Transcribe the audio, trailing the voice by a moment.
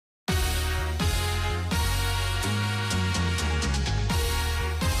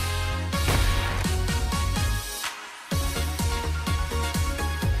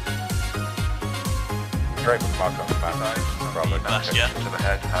straight with mark on the back side. Bravo, down to the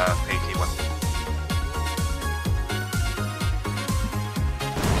head, PT1.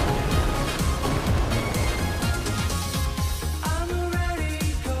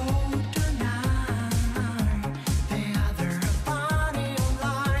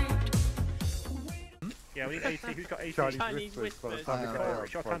 Yeah, we need AC. Who's got AC? Chinese whispers.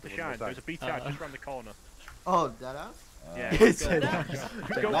 Shot time to shine. There's a BTR just around the corner. Oh, that ass? Yeah.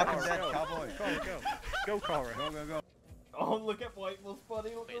 Go, Cowboy. Go, Cora. Go. Oh, look at Whitewell's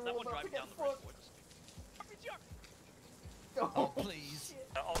buddy. Look at one driving down the road towards us. Oh, please.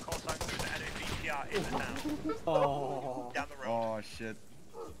 All call signs through the enemy BTR in and now. Oh. Down the road. Oh, shit.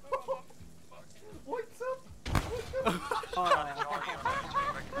 What's up?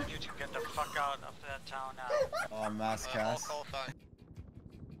 You to get the fuck out of that town now. Oh, mass cast.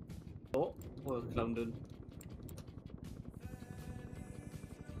 Oh, well, London.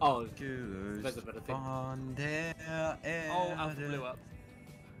 Oh, there's a better thing. Oh, Alpha blew up.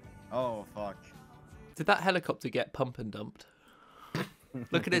 Oh, fuck. Did that helicopter get pump and dumped?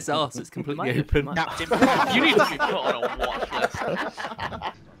 Look at his arse, it's completely open. You need to be put on a watch list.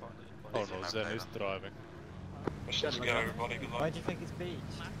 Oh no, Zen is driving. Let's go, everybody. Good luck. Why do you think it's beach?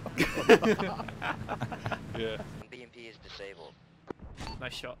 Yeah. BMP is disabled.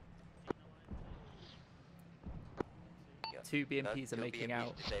 Nice shot. Two BMPs are making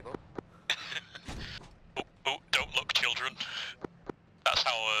out. Disabled. Oh, don't look, children. That's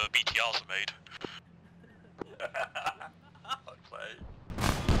how BTRs are made.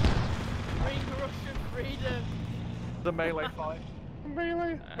 Bring Russian freedom. The melee fight.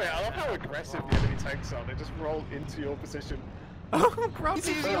 Melee? Wait, I love how aggressive the enemy tanks are. They just roll into your position. Oh, grab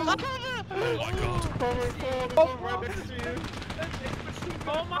Oh my god. Right next to you.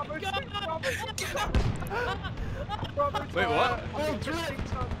 Oh my god! Wait, what? Oh, Drake!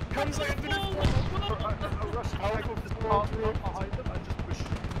 Comes like a rush out of the behind them and just push.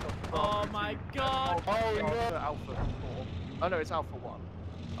 Oh my god! Oh no! Alpha 4. Oh no, it's Alpha 1.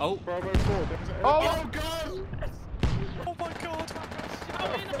 Oh. Bravo 4. Oh god! Oh my god!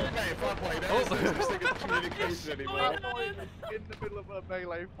 Okay, fuck play. There's no such thing as communication anymore. In the middle of a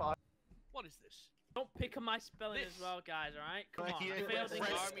melee fight. What is this? Don't pick on my spelling as well, guys, alright? Come on. I failed in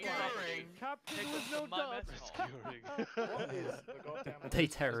army. Captain was no dog. What is the goddamn... Are they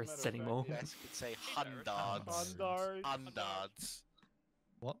terrorists anymore? Yes, you could say Hundards. Hundards.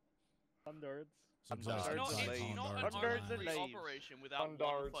 What? Hundards. It's not an army operation without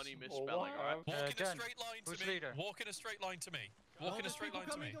one funny misspelling, alright? Walk in a straight line to me. Walk in a straight line to me. Walk in a straight line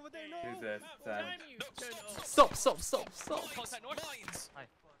to me. Who's this? Stop. Mines!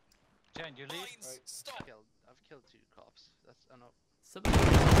 Jen, you leave? Mines! Stop! I've killed 2 cops. That's enough.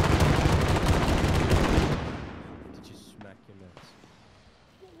 Did you smack your nuts?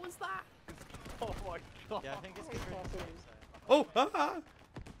 What was that? Oh my god. Yeah, I think it's good. Oh,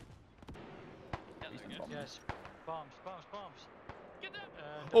 Yes. Bombs. Get them!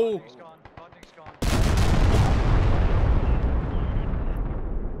 Oh. Bonding's gone.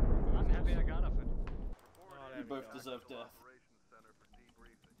 I'm happy I got off it. You both deserve death.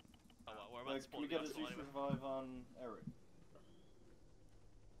 Oh well, we're about to Can we get a juice revive on Eric?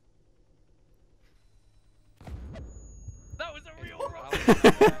 That was a real rock!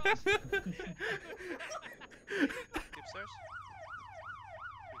 Upstairs?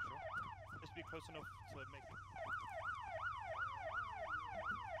 Just be close enough to make it.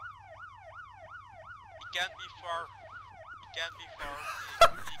 It can't be far. It can't be far.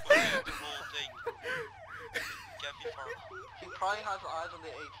 He completed the whole thing. It can't be far. He probably has eyes on the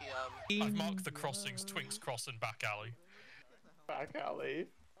ATM. I've marked the crossings, Twinks Cross and Back Alley. Back alley.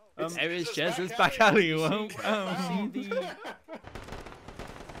 there is Jez's back alley.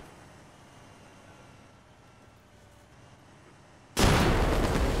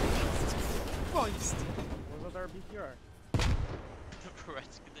 Christ. What was our BTR?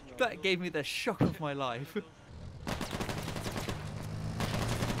 That gave me the shock of my life.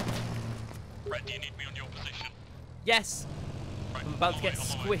 Brett, do you need me on your position? Yes. Right, I'm about to get on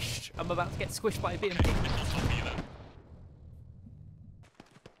my way. squished. I'm about to get squished by a BMP. Okay, this will stop you then.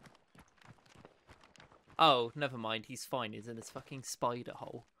 Oh, never mind. He's fine. He's in his fucking spider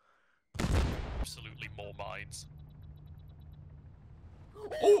hole. Absolutely more mines.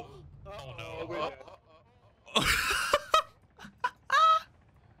 Oh! Oh no. He's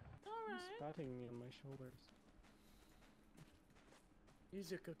patting me on my shoulders.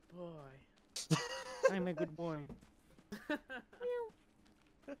 He's a good boy. I'm a good boy.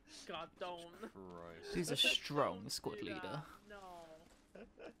 God, don't. He's a strong squad leader. No.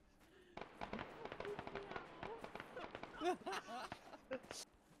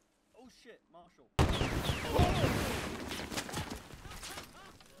 shit, Marshall. Oh,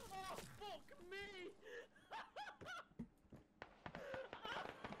 fuck me!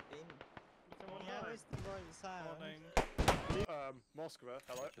 Moskva,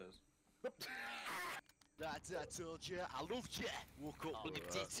 hello. That's I told you, I loved you. Woke up with the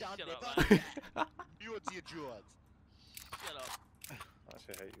tits on Shut me, up, but you want to George. Shut up. I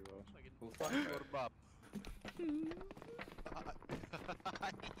actually hate you, Ross. Well, fuck your mum.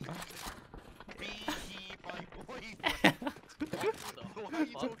 Be he my boyfriend. Why are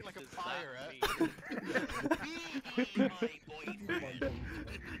you talking like a pirate? Be he my boyfriend.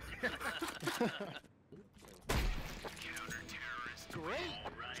 Great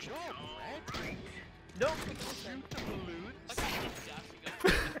job, Red. No, shoot the balloon.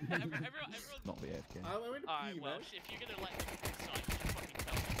 Everyone's Not the AFK. alright, well, if you're gonna let them decide, just fucking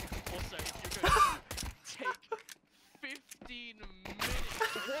tell me. Also, if you're going to take 15 minutes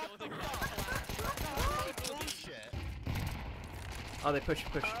to kill the guy. Bullshit. Oh, they push.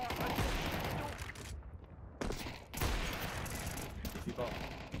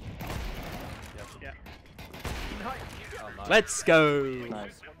 Yeah. Let's go.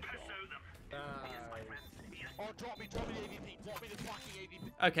 Nice. Oh, drop me the AVP. Drop me the fucking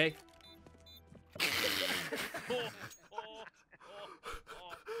AVP. Okay.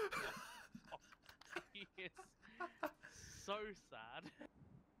 He is so sad.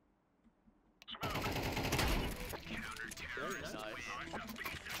 Very nice.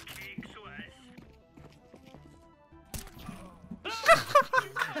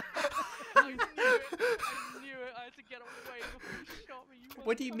 I knew it. I had to get away before he shot me.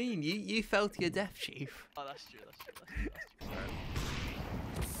 What do you mean? You fell to your death, Chief. Oh, that's true.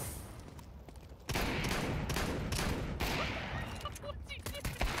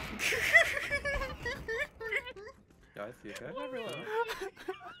 Guys, you okay?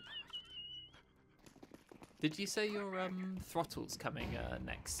 Did you say your throttle's coming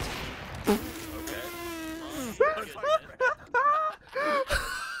next?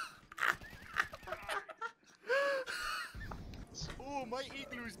 Oh, my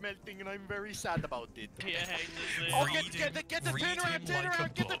igloo's melting and I'm very sad about it. Yeah, Oh, get the turn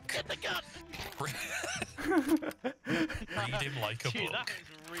around, get the gun! Read him like a Dude, book. that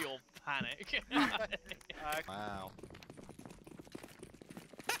is real panic. Wow.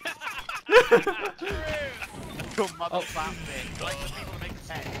 Your mother fat bitch. Like the people that make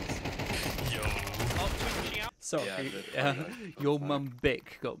sense. Yo. Oh, twitching out. Sorry, your mum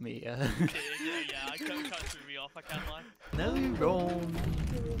Bick got me. Yeah, I can't throw me off, I can't lie. No, wrong.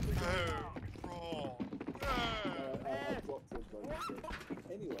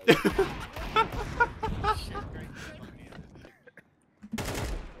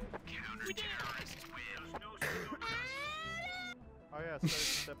 Oh yeah,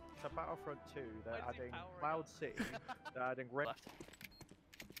 so to Battlefront 2, they're adding Cloud City, they're adding Left.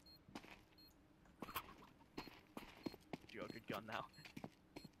 You got a good gun now.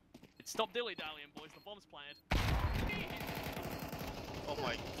 Stop dilly-dallying, boys. The bomb's planted. Oh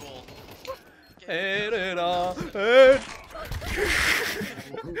my god. Hit it all.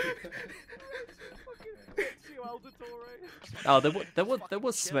 Oh, there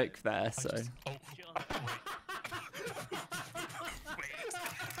was smoke there, so. Oh,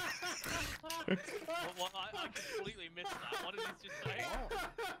 What, I completely missed that. What did he just say?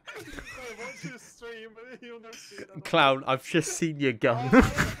 Watch his stream, you'll never see it. Clown, I've just seen your gun. Wait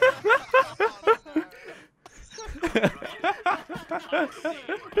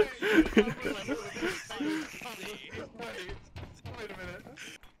a minute.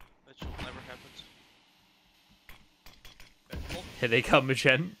 That should never happen. Here they come,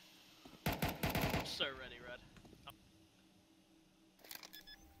 Machen. I'm so ready, Red.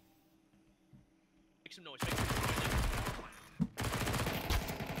 Make some noise, make some noise.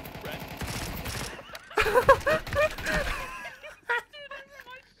 Red.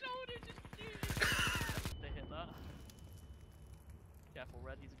 They hit that. Careful,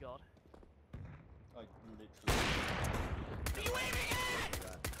 Red, he's a god. Like, literally. What are you aiming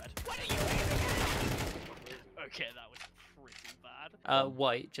at? Red. What are you aiming at? Okay, that was pretty bad.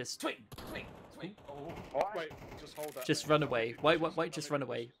 White, just Oh, wait, just hold that. just run away. White, just run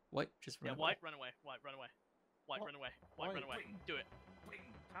away. White, just run Yeah, away. White, run away. White, run away. White, run away. White, run away. Do it.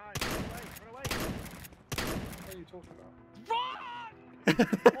 Time, run away. What are you talking about? Run!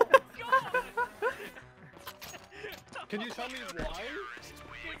 God! Can you tell me why?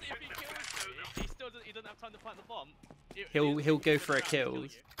 If he kills you, he doesn't have time to plant the bomb. He'll go for a kill.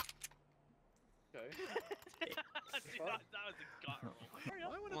 Okay. that was a gut roll.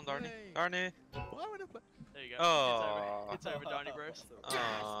 Come on, Darnie. Darnie. There you go. Oh. It's over, Darnie Bros.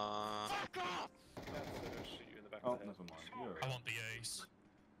 Aww. Shoot you in the back Oh, of the head. never mind. You're I want the ace.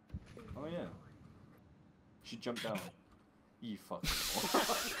 Oh yeah. She jumped down. You fucking.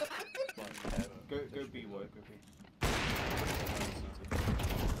 Go B word. Go B.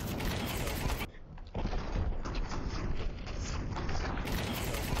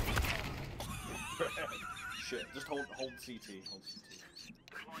 Shit. Just hold CT. Hold CT.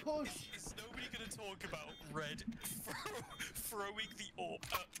 Push. Is nobody gonna talk about Red throwing the orb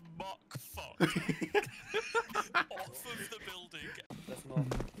at Mach fuck off of the building? Let's not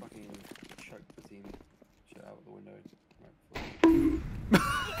fucking choke the team shit out of the window right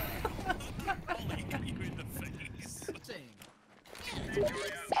Ollie, got you in the face.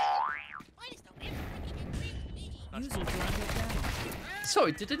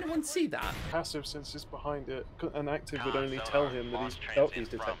 Sorry, did anyone see that? Passive, since it's behind it, and active would only tell him that he's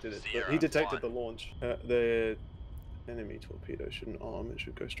detected it. But he detected the launch. The enemy torpedo shouldn't arm, it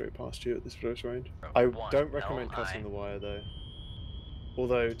should go straight past you at this close range. I don't recommend cutting the wire though.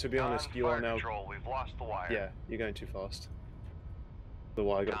 Although, to be honest, you are now... We've lost the wire. Yeah, you're going too fast. The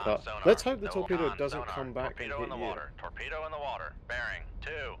wire got cut. Let's hope the torpedo doesn't come back and hit you. Torpedo in the water. Bearing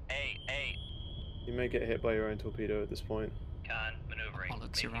 288. You may get hit by your own torpedo at this point. Con maneuvering.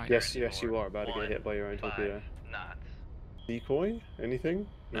 Bollocks, you're right. Yes, you are about to get hit by your own torpedo. Knots. Decoy? Anything?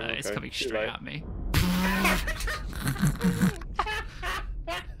 No, it's okay. coming Too straight late. at me.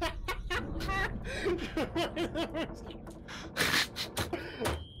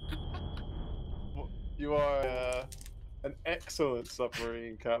 You are an excellent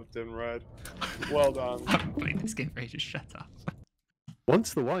submarine captain, Red. Well done. I haven't played this game for ages, shut up.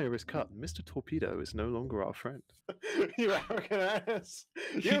 Once the wire is cut, Mr. Torpedo is no longer our friend. You arrogant ass!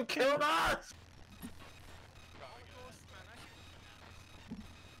 You killed us!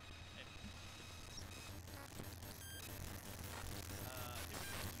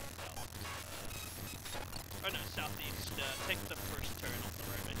 Oh no, southeast. Take the first turn off the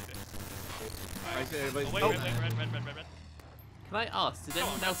road, maybe. I say everybody's Oh, wait, red. Can I ask, did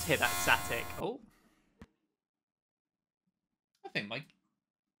anyone else hear that static? Oh. I think my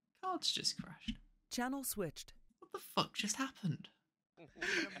cards just crashed. Channel switched. What the fuck just happened? Yeah,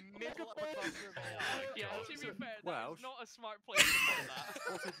 to be fair, that Well, was not a smart place to put that.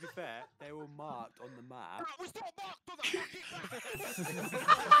 Also, to be fair, they were marked on the map.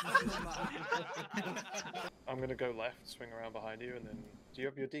 I'm gonna go left, swing around behind you, and then... Do you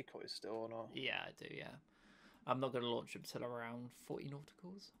have your decoys still or not? Yeah, I do, yeah. I'm not going to launch them till around 40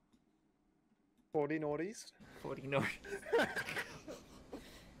 nauticals. 40 naughties? 40 nauticals.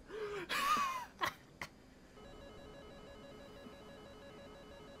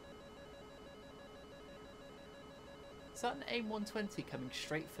 Is that an AIM 120 coming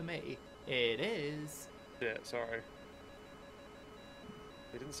straight for me? It is. Yeah, sorry.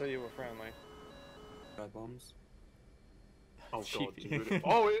 He didn't say you were friendly. Guy bombs. Oh god, Cheeky. you would have...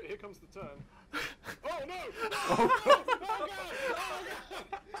 Oh, here comes the turn. Oh no! Oh god! Oh god!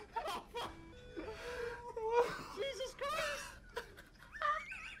 Oh god! Jesus Christ!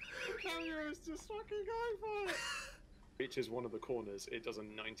 The camera is just fucking going for it! Reaches one of the corners, it does a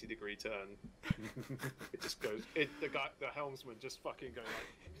 90-degree turn. It just goes... the helmsman just fucking goes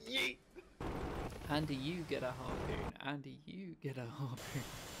like... Yeet! Andy, you get a harpoon. Andy, you get a harpoon.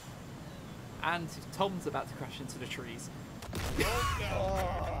 And Tom's about to crash into the trees. Oh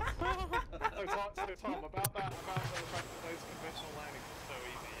no! So Tom, about the fact that those conventional landings are so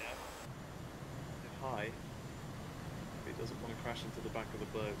easy, yeah? Hi. He doesn't want to crash into the back of the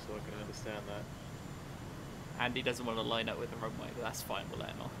berg, so I can understand that. Andy doesn't want to line up with the runway, but that's fine, we'll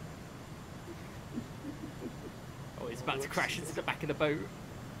let him off. Oh, he's about to crash into the back of the boat.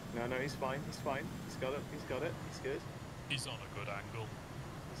 No, he's fine, he's fine. He's got it, he's good. He's on a good angle.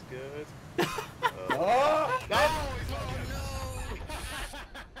 He's good. Oh! No!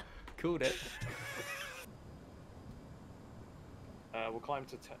 Called it. We'll climb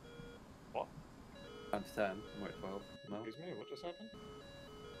to 10. What? Climb to 10. I'm at 12. No. Excuse me, what just happened?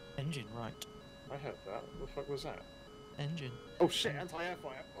 Engine right. I heard that. What the fuck was that? Engine. Oh shit, anti-air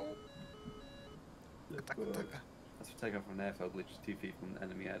fire. Oh! That's for takeoff from an airfield, literally 2 feet from the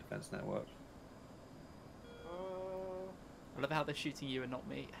enemy air defense network. I love how they're shooting you and not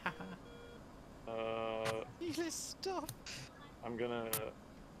me. Stop. I'm gonna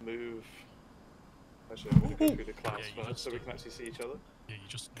move. Actually, I'm gonna go through the clouds Yeah, first so we can actually see each other. Yeah, you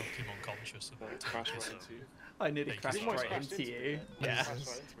just knock him unconscious and Crash take his, right into you. I nearly Take crashed his right life. into you. Yeah. Crash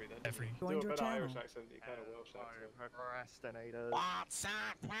right into me then. Every Do a better Irish accent, you kind of Welsh accent. Procrastinators. What's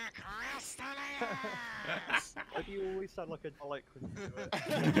up, procrastinators? Why do you always sound like a Dalek when you do it?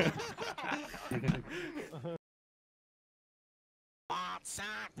 What's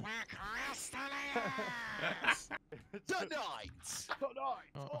up, procrastinators? Tonight!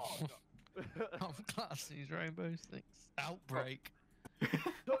 Tonight! Oh. Oh, class, these rainbow sticks. outbreak.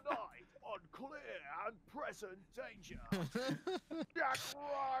 Tonight on Clear and Present Danger, Jack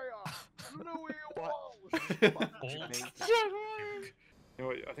Ryan, Louis Walsh. You know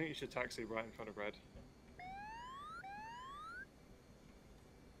what, I think you should taxi right in front of Red.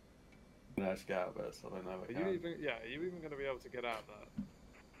 No, just get out of it, so I don't know what Are you even, yeah, are you even going to be able to get out of that?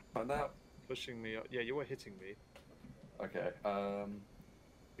 Find out. Pushing me up. Yeah, you were hitting me. Okay,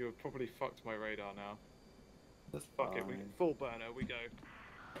 You have probably fucked my radar now. that's Fuck it, we fine. full burner, we go.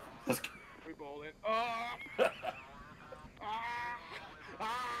 Let's We ball in. Ah!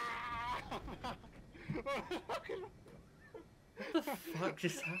 What the fuck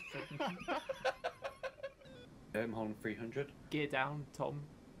just happened? I'm holding 300. Gear down, Tom.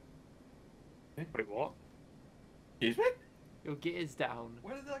 Wait, what? Excuse me? Your gear's down.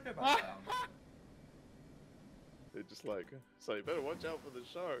 Where did that go back down? They're just like, so you better watch out for the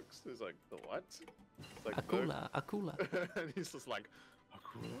sharks. He's like, the what? It's like, Akula, Akula. and he's just like,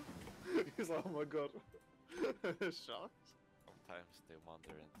 Akula? He's like, oh my god. Sharks? Sometimes they wander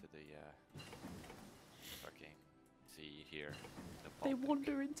into the fucking sea here. They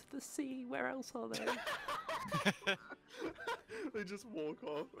wander into the sea. Where else are they? They just walk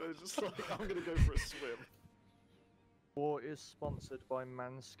off. They're just like, I'm gonna go for a swim. War is sponsored by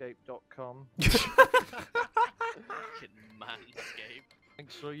Manscaped.com. Fucking manscape. Make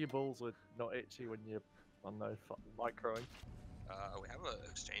sure your balls are not itchy when you're on no microing. We have an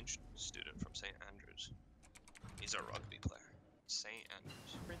exchange student from St. Andrews. He's a rugby player. St.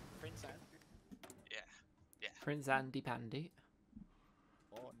 Andrews. Prince Andrew. Yeah. Yeah. Prince Andy Pandy.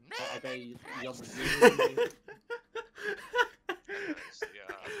 Oh, I bet you're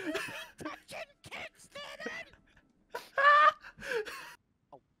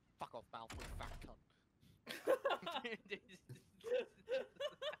Oh, fuck off, Malfoy, fat cunt.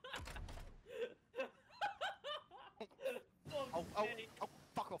 Oh,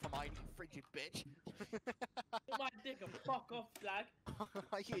 fuck off, Hermione, you frigid bitch. My dick and fuck off, slag.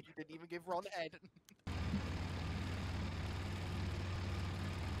 I hear you didn't even give Ron head.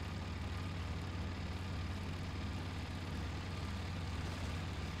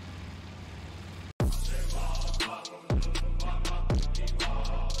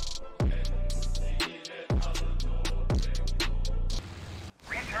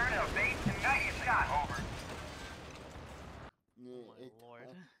 Return of base tonight is not over. Oh my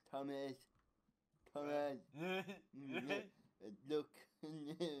lord. Thomas, look,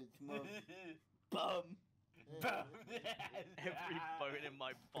 come on, bum. Every bone in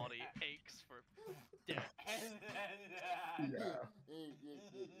my body aches for death.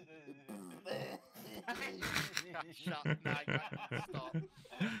 Shut, now you have to stop.